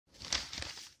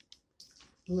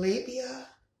Labia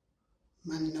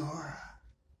Minora.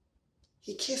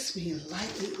 He kissed me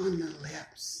lightly on the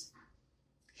lips.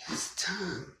 His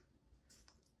tongue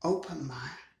opened my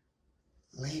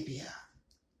labia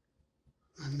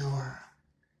Minora.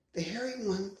 The hairy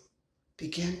one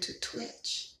began to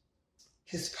twitch,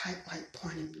 his pipe light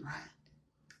pointing right,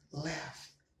 left,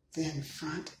 then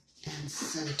front and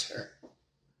center.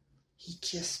 He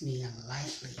kissed me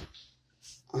lightly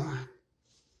on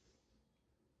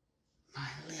my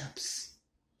lips.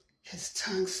 His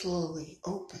tongue slowly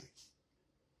opened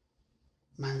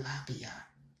my labia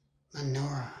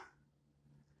Minora.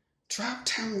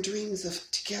 Drop-town dreams of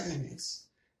togetherness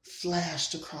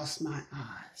flashed across my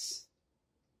eyes.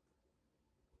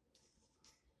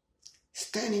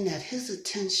 Standing at his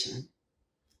attention,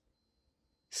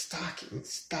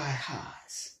 stockings thigh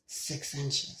highs 6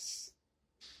 inches.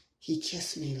 He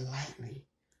kissed me lightly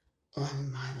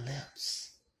on my lips.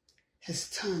 His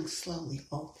tongue slowly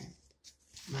opened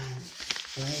my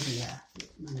labia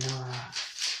Minora.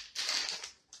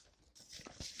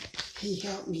 He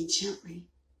held me gently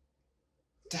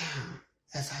down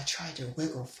as I tried to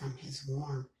wiggle from his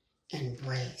warm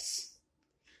embrace.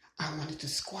 I wanted to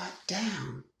squat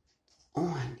down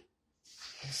on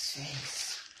his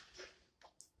face.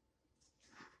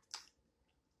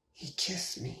 He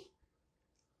kissed me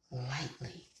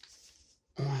lightly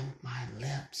on my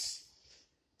lips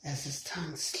as his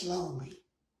tongue slowly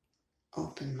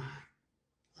opened my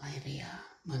labia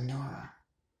Minora.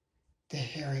 The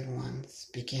hairy ones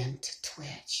began to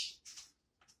twitch.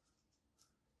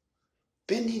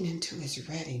 Bending into his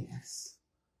readiness,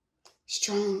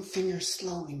 strong fingers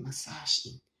slowly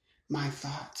massaging my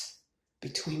thoughts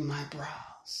between my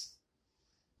brows,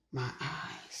 my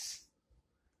eyes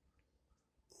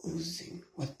oozing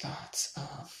with thoughts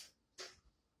of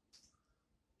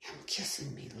him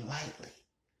kissing me lightly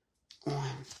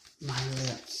on my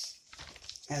lips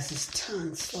as his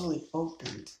tongue slowly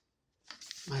opened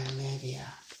my labia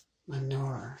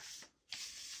Minora.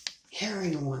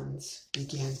 Hairy ones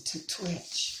began to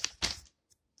twitch.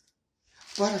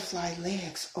 Butterfly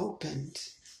legs opened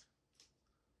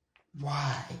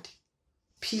wide.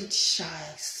 Peach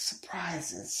shy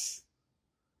surprises.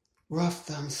 Rough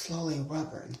thumbs slowly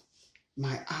rubbing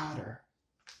my outer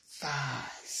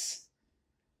thighs.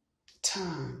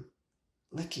 Tongue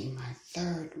licking my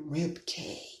third rib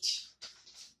cage.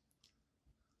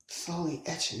 Slowly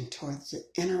etching towards the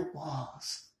inner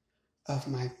walls of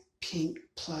my pink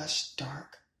plush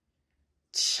dark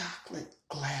chocolate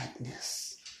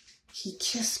gladness. He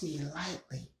kissed me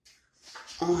lightly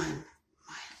on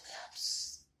my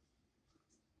lips.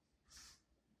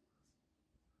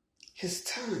 His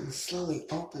tongue slowly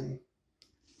opened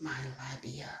my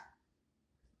labia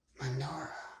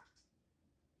Minora.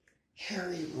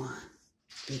 Hairy one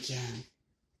began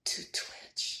to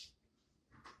twitch.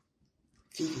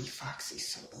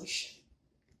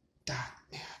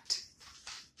 VVFoxySolution.net.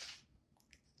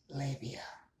 Labia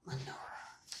Minora.